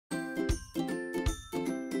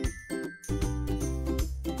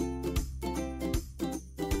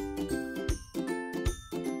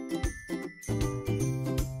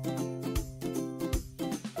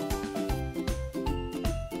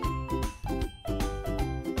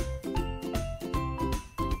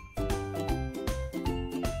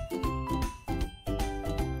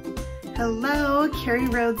Hello, Carrie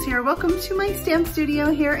Rhoades here. Welcome to my stamp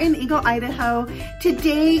studio here in Eagle, Idaho.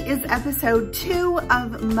 Today is episode 2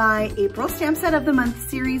 of my April Stamp Set of the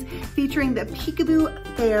Month series featuring the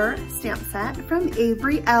Peekaboo Fair stamp set from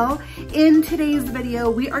Avery Elle. In today's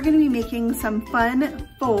video, we are going to be making some fun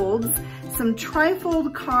folds, some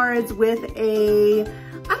tri-fold cards with a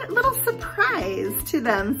little surprise to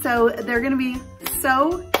them. So they're going to be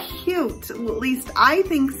so cute. Well, at least I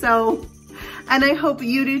think so. And I hope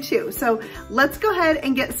you do too. So let's go ahead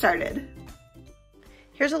and get started.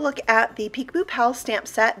 Here's a look at the Peekaboo Pal stamp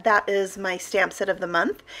set. That is my stamp set of the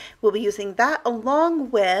month. We'll be using that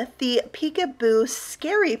along with the Peekaboo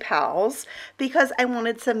Scary Pals because I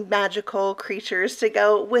wanted some magical creatures to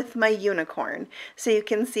go with my unicorn. So you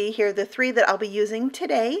can see here the 3 that I'll be using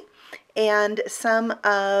today and some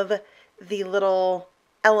of the little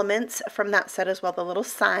elements from that set as well, the little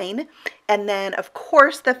sign, and then of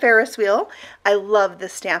course the Ferris wheel. I love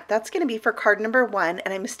this stamp. That's going to be for card number 1,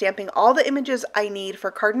 and I'm stamping all the images I need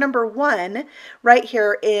for card number 1 right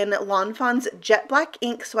here in Lawn Fawn's jet black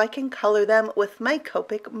ink so I can color them with my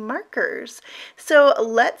Copic markers. So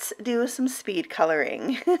let's do some speed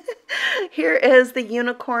coloring. Here is the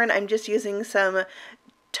unicorn. I'm just using some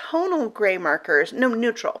tonal gray markers, no,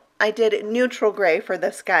 neutral. I did neutral gray for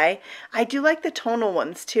this guy. I do like the tonal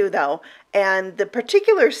ones too though, and the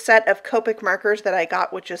particular set of Copic markers that I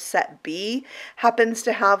got, which is set B, happens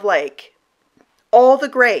to have like all the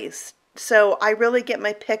grays. So I really get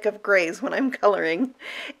my pick of grays when I'm coloring,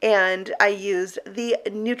 and I used the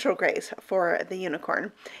neutral grays for the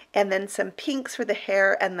unicorn, and then some pinks for the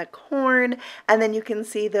hair and the corn, and then you can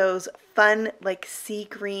see those fun like sea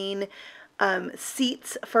green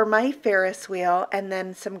seats for my Ferris wheel, and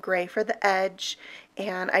then some gray for the edge,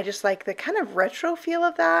 and I just like the kind of retro feel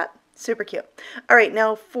of that. Super cute. All right,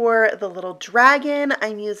 now for the little dragon,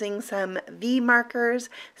 I'm using some V markers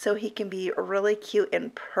so he can be really cute in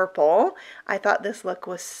purple. I thought this look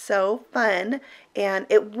was so fun, and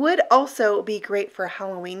it would also be great for a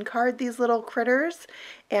Halloween card, these little critters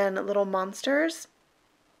and little monsters.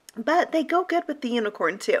 But they go good with the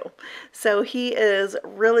unicorn too. So he is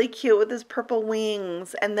really cute with his purple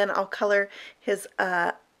wings. And then I'll color his,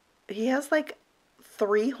 he has like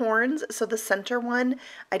 3 horns. So the center one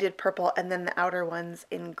I did purple, and then the outer ones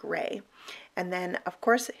in gray. And then of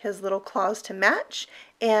course his little claws to match,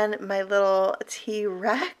 and my little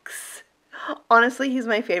T-Rex. Honestly, he's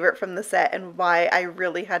my favorite from the set, and why I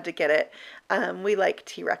really had to get it. We like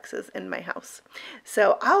T-Rexes in my house.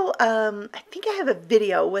 So I think I have a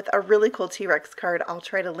video with a really cool T-Rex card I'll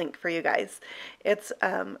try to link for you guys. It's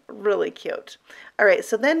really cute. All right,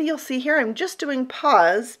 so then you'll see here I'm just doing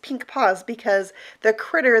paws, pink paws, because the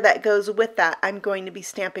critter that goes with that I'm going to be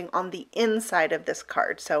stamping on the inside of this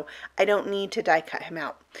card, so I don't need to die cut him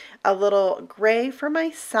out. A little gray for my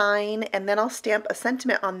sign, and then I'll stamp a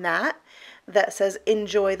sentiment on that says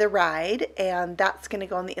enjoy the ride, and that's going to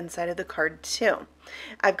go on the inside of the card too.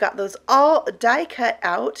 I've got those all die cut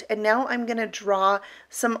out, and now I'm going to draw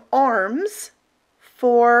some arms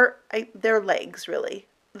for their legs, really.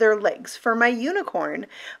 Their legs for my unicorn,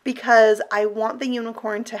 because I want the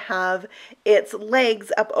unicorn to have its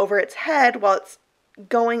legs up over its head while it's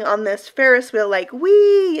going on this Ferris wheel like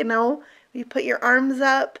wee, you know, you put your arms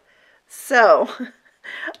up. So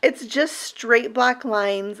it's just straight black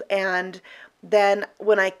lines, and then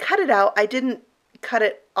when I cut it out, I didn't cut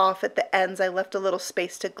it off at the ends. I left a little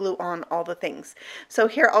space to glue on all the things. So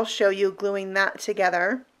here I'll show you gluing that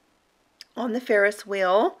together on the Ferris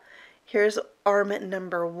wheel. Here's arm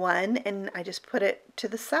number 1, and I just put it to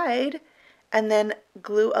the side and then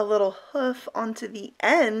glue a little hoof onto the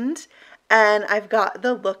end, and I've got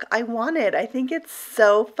the look I wanted. I think it's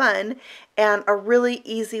so fun and a really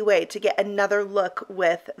easy way to get another look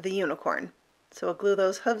with the unicorn. So I'll glue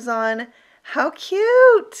those hooves on. How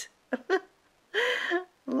cute!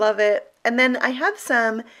 Love it. And then I have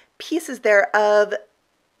some pieces there of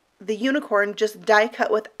the unicorn just die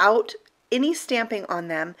cut without any stamping on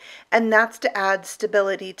them, and that's to add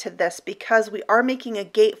stability to this because we are making a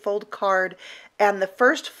gatefold card, and the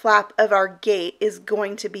first flap of our gate is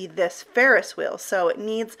going to be this Ferris wheel, so it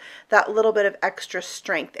needs that little bit of extra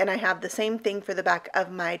strength. And I have the same thing for the back of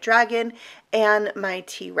my dragon and my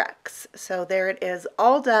T-Rex. So there it is,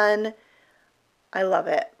 all done. I love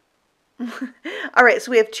it. All right,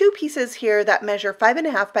 so we have 2 pieces here that measure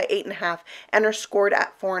 5.5 by 8.5 and are scored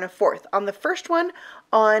at 4 1/4. On the first one,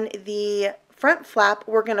 on the front flap,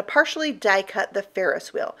 we're going to partially die cut the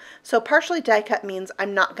Ferris wheel. So partially die cut means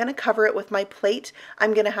I'm not going to cover it with my plate.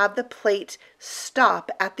 I'm going to have the plate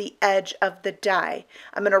stop at the edge of the die.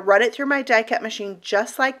 I'm going to run it through my die cut machine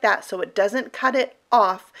just like that so it doesn't cut it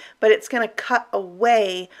off, but it's going to cut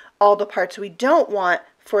away all the parts we don't want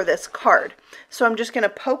for this card. So I'm just going to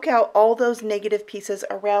poke out all those negative pieces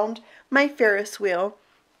around my Ferris wheel.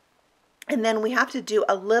 And then we have to do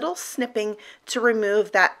a little snipping to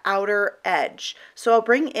remove that outer edge. So I'll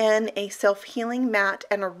bring in a self-healing mat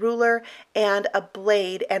and a ruler and a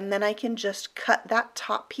blade, and then I can just cut that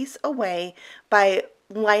top piece away by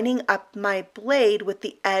lining up my blade with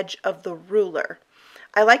the edge of the ruler.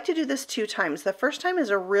 I like to do this 2 times. The first time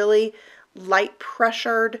is a really light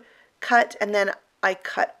pressured cut, and then I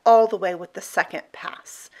cut all the way with the second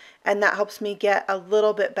pass. And that helps me get a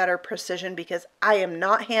little bit better precision because I am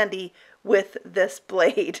not handy with this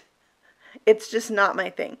blade. It's just not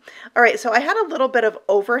my thing. All right, so I had a little bit of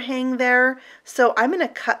overhang there, so I'm going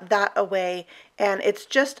to cut that away, and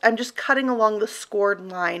I'm just cutting along the scored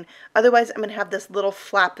line. Otherwise, I'm going to have this little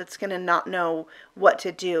flap that's going to not know what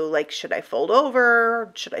to do. Like, should I fold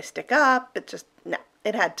over? Should I stick up? No,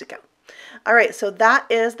 it had to go. All right, so that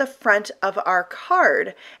is the front of our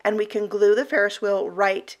card, and we can glue the Ferris wheel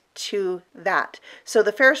right to that. So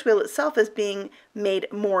the Ferris wheel itself is being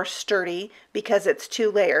made more sturdy because it's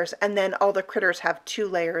 2 layers, and then all the critters have 2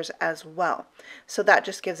 layers as well. So that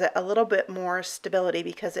just gives it a little bit more stability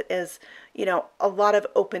because it is, you know, a lot of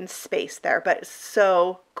open space there, but it's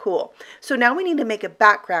so cool. So now we need to make a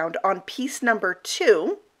background on piece number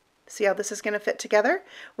 2. See how this is going to fit together?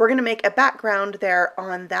 We're going to make a background there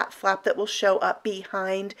on that flap that will show up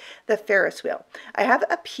behind the Ferris wheel. I have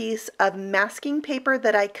a piece of masking paper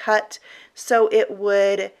that I cut so it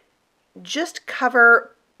would just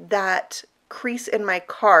cover that crease in my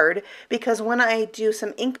card because when I do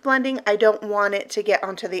some ink blending, I don't want it to get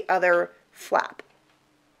onto the other flap.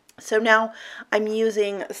 So now I'm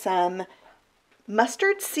using some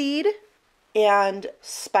mustard seed and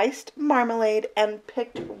spiced marmalade and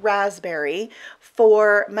picked raspberry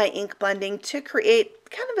for my ink blending to create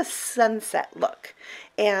kind of a sunset look.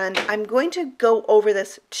 And I'm going to go over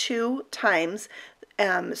this 2 times.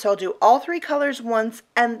 So I'll do all 3 colors once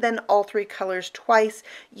and then all 3 colors twice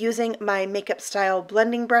using my Makeup Style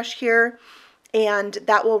blending brush here. And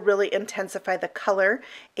that will really intensify the color.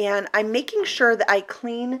 And I'm making sure that I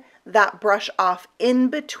clean that brush off in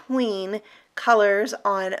between colors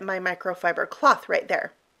on my microfiber cloth right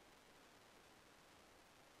there.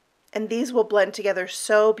 And these will blend together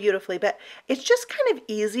so beautifully, but it's just kind of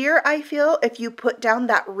easier, I feel, if you put down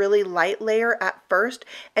that really light layer at first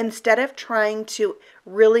instead of trying to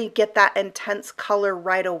really get that intense color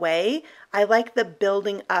right away. I like the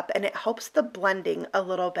building up and it helps the blending a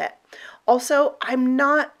little bit. Also, I'm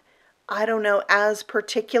not, I don't know, as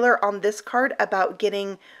particular on this card about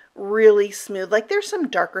getting really smooth. Like there's some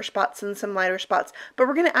darker spots and some lighter spots, but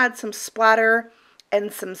we're going to add some splatter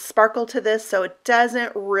and some sparkle to this so it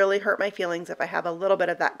doesn't really hurt my feelings if I have a little bit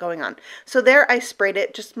of that going on. So there I sprayed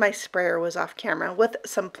it, just my sprayer was off camera, with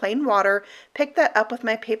some plain water, picked that up with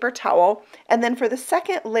my paper towel, and then for the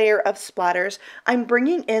second layer of splatters, I'm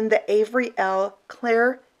bringing in the Avery Elle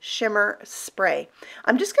Clear Shimmer Spray.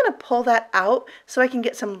 I'm just going to pull that out so I can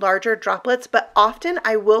get some larger droplets, but often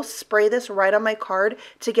I will spray this right on my card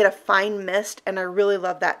to get a fine mist, and I really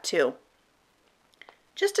love that too.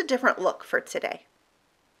 Just a different look for today.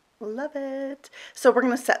 Love it. So we're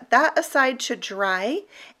going to set that aside to dry,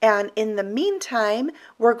 and in the meantime,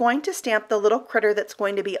 we're going to stamp the little critter that's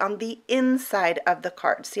going to be on the inside of the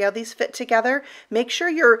card. See how these fit together? Make sure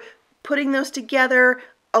you're putting those together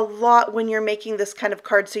a lot when you're making this kind of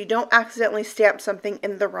card so you don't accidentally stamp something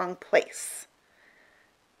in the wrong place.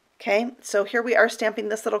 Okay, so here we are stamping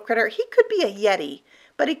this little critter. He could be a Yeti,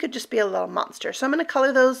 but he could just be a little monster. So I'm going to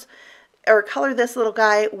color those, or color this little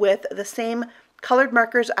guy with the same colored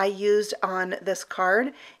markers I used on this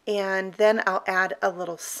card, and then I'll add a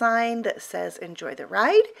little sign that says enjoy the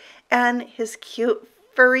ride and his cute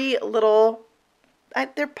furry little,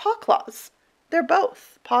 they're paw claws. They're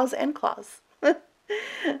both paws and claws.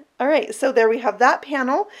 All right, so there we have that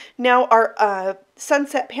panel. Now our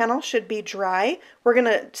sunset panel should be dry. We're going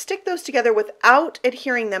to stick those together without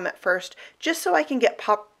adhering them at first, just so I can get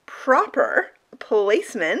proper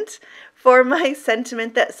placement for my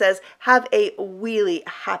sentiment that says, have a really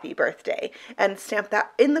happy birthday, and stamp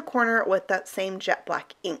that in the corner with that same jet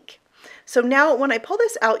black ink. So now when I pull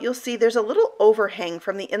this out, you'll see there's a little overhang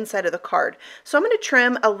from the inside of the card. So I'm going to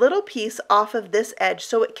trim a little piece off of this edge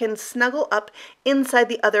so it can snuggle up inside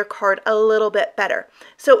the other card a little bit better.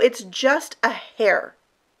 So it's just a hair.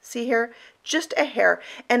 See here? Just a hair.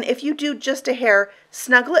 And if you do just a hair,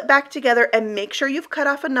 snuggle it back together and make sure you've cut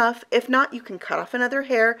off enough. If not, you can cut off another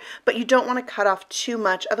hair, but you don't want to cut off too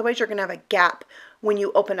much. Otherwise, you're going to have a gap when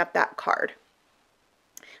you open up that card.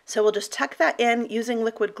 So we'll just tuck that in. Using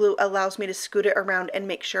liquid glue allows me to scoot it around and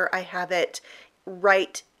make sure I have it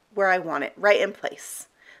right where I want it, right in place.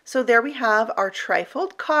 So there we have our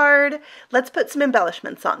trifold card. Let's put some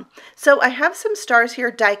embellishments on. So I have some stars here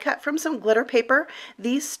die cut from some glitter paper.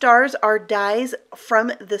 These stars are dies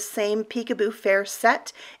from the same Peekaboo Fair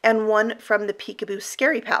set and one from the Peekaboo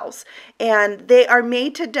Scary Pals. And they are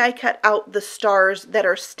made to die cut out the stars that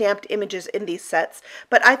are stamped images in these sets.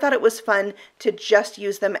 But I thought it was fun to just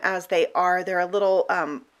use them as they are. They're a little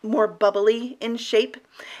more bubbly in shape.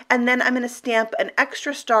 And then I'm going to stamp an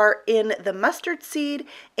extra star in the mustard seed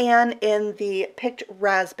and in the picked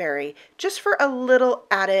raspberry, just for a little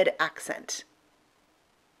added accent.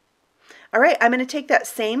 All right, I'm going to take that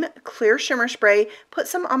same clear shimmer spray, put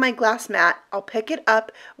some on my glass mat. I'll pick it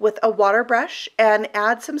up with a water brush and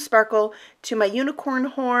add some sparkle to my unicorn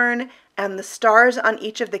horn and the stars on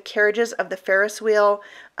each of the carriages of the Ferris wheel,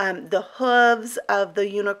 the hooves of the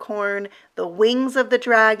unicorn, the wings of the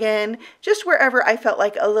dragon, just wherever I felt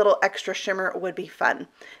like a little extra shimmer would be fun.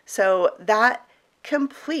 So that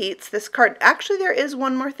completes this card. Actually, there is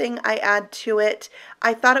one more thing I add to it.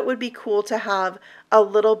 I thought it would be cool to have a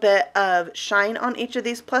little bit of shine on each of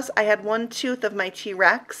these. Plus, I had one tooth of my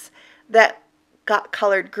T-Rex that got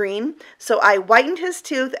colored green. So I whitened his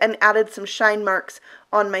tooth and added some shine marks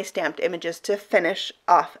on my stamped images to finish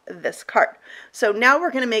off this card. So now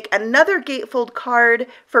we're going to make another gatefold card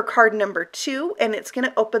for card number 2, and it's going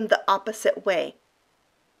to open the opposite way.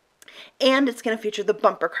 And it's going to feature the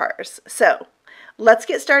bumper cars. So let's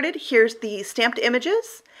get started. Here's the stamped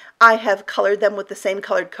images. I have colored them with the same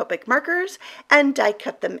colored Copic markers and die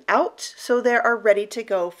cut them out so they are ready to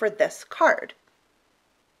go for this card.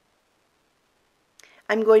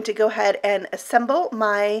 I'm going to go ahead and assemble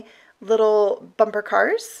my little bumper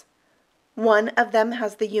cars. One of them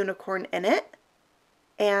has the unicorn in it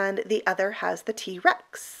and the other has the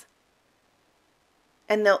T-Rex.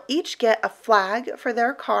 And they'll each get a flag for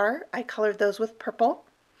their car. I colored those with purple.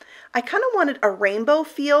 I kind of wanted a rainbow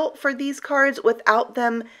feel for these cards without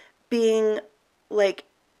them being like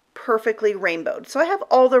perfectly rainbowed. So I have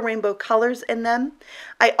all the rainbow colors in them.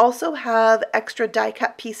 I also have extra die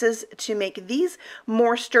cut pieces to make these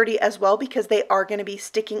more sturdy as well because they are going to be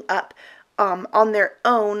sticking up on their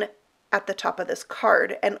own at the top of this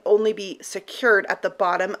card and only be secured at the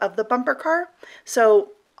bottom of the bumper car.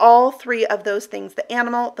 So all three of those things, the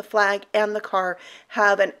animal, the flag, and the car,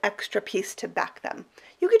 have an extra piece to back them.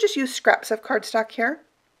 You could just use scraps of cardstock here.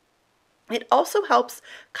 It also helps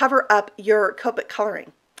cover up your Copic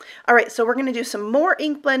coloring. All right, so we're going to do some more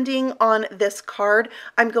ink blending on this card.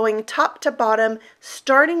 I'm going top to bottom,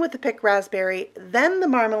 starting with the picked raspberry, then the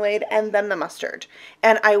marmalade, and then the mustard.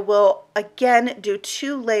 And I will, again, do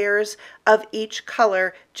 2 layers of each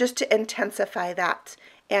color just to intensify that.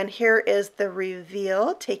 And here is the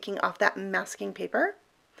reveal, taking off that masking paper.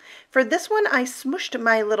 For this one, I smooshed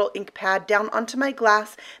my little ink pad down onto my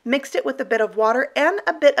glass, mixed it with a bit of water and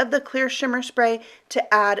a bit of the clear shimmer spray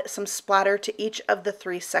to add some splatter to each of the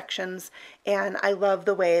 3 sections. And I love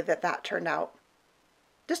the way that that turned out.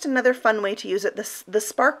 Just another fun way to use it. The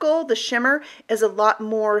sparkle, the shimmer, is a lot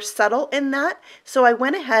more subtle in that. So I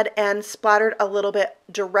went ahead and splattered a little bit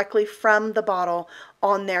directly from the bottle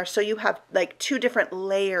on there. So you have like 2 different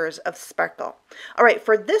layers of sparkle. All right,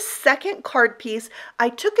 for this second card piece, I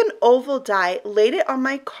took an oval die, laid it on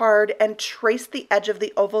my card, and traced the edge of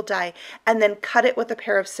the oval die, and then cut it with a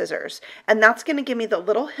pair of scissors. And that's going to give me the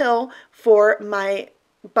little hill for my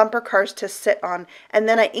bumper cars to sit on. And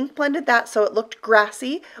then I ink blended that so it looked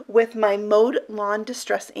grassy with my Mode Lawn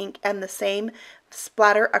Distress ink and the same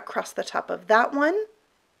splatter across the top of that one.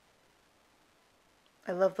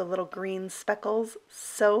 I love the little green speckles,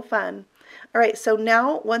 so fun. All right, so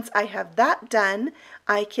now once I have that done,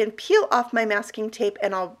 I can peel off my masking tape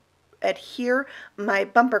and I'll adhere my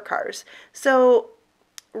bumper cars. So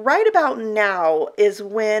right about now is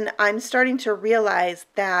when I'm starting to realize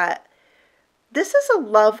that this is a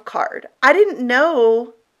love card. I didn't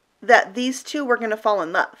know that these 2 were going to fall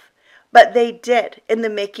in love, but they did in the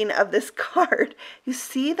making of this card. You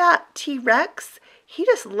see that T-Rex? He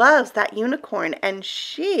just loves that unicorn, and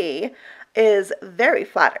she is very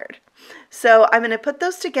flattered. So I'm going to put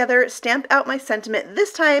those together, stamp out my sentiment.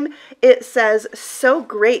 This time it says, "So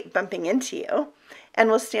great bumping into you." And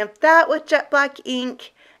we'll stamp that with jet black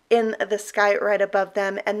ink in the sky right above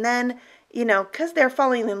them. And then you know, because they're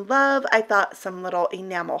falling in love, I thought some little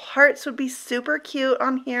enamel hearts would be super cute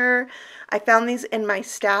on here. I found these in my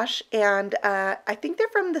stash, and I think they're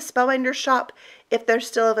from the Spellbinder shop. If they're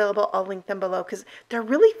still available, I'll link them below because they're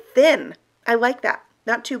really thin. I like that.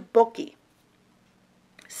 Not too bulky.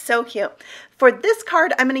 So cute. For this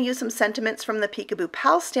card, I'm going to use some sentiments from the Peekaboo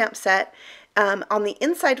Pal stamp set. On the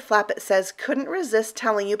inside flap, it says, couldn't resist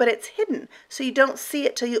telling you, but it's hidden, so you don't see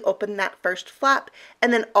it till you open that first flap.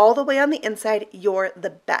 And then all the way on the inside, you're the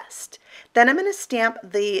best. Then I'm going to stamp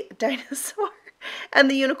the dinosaur and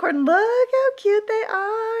the unicorn. Look how cute they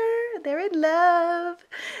are. They're in love.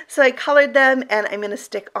 So I colored them, and I'm going to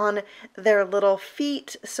stick on their little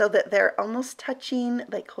feet so that they're almost touching,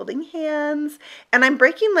 like holding hands. And I'm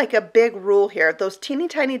breaking like a big rule here. Those teeny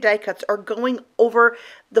tiny die cuts are going over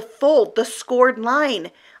the fold, the scored line.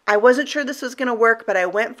 I wasn't sure this was going to work, but I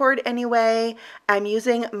went for it anyway. I'm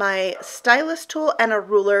using my stylus tool and a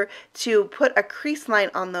ruler to put a crease line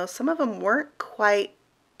on those. Some of them weren't quite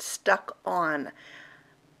stuck on,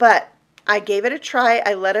 but I gave it a try.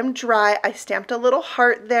 I let them dry. I stamped a little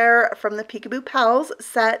heart there from the Peekaboo Pals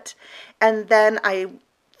set, and then I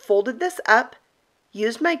folded this up,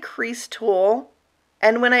 used my crease tool,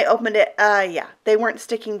 and when I opened it, yeah, they weren't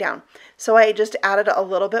sticking down. So I just added a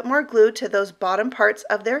little bit more glue to those bottom parts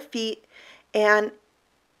of their feet, and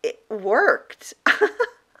it worked.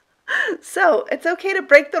 So it's okay to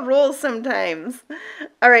break the rules sometimes.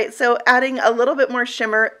 All right, so adding a little bit more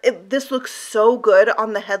shimmer. This looks so good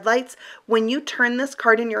on the headlights. When you turn this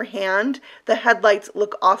card in your hand, the headlights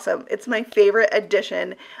look awesome. It's my favorite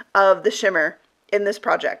addition of the shimmer in this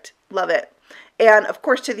project. Love it. And of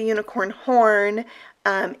course to the unicorn horn,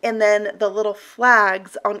 and then the little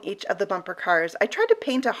flags on each of the bumper cars. I tried to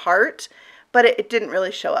paint a heart, but it didn't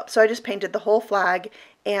really show up. So I just painted the whole flag,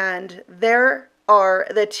 and there are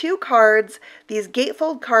the two cards, these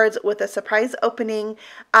gatefold cards with a surprise opening.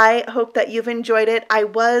 I hope that you've enjoyed it. I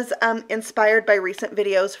was inspired by recent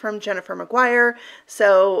videos from Jennifer McGuire,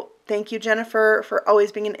 so thank you, Jennifer, for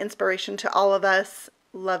always being an inspiration to all of us.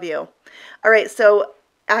 Love you. All right, so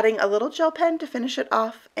adding a little gel pen to finish it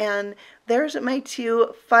off, and there's my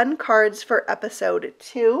two fun cards for episode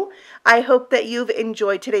 2. I hope that you've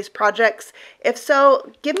enjoyed today's projects. If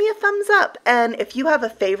so, give me a thumbs up, and if you have a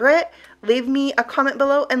favorite, leave me a comment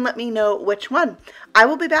below and let me know which one. I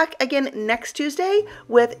will be back again next Tuesday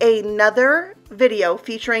with another video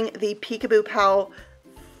featuring the Peekaboo Pal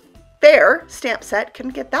Fair stamp set.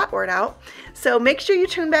 Couldn't get that word out. So make sure you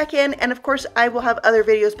tune back in, and of course I will have other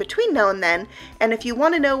videos between now and then. And if you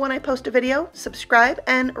want to know when I post a video, subscribe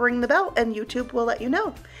and ring the bell, and YouTube will let you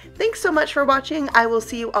know. Thanks so much for watching. I will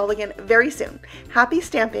see you all again very soon. Happy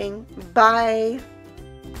stamping. Bye.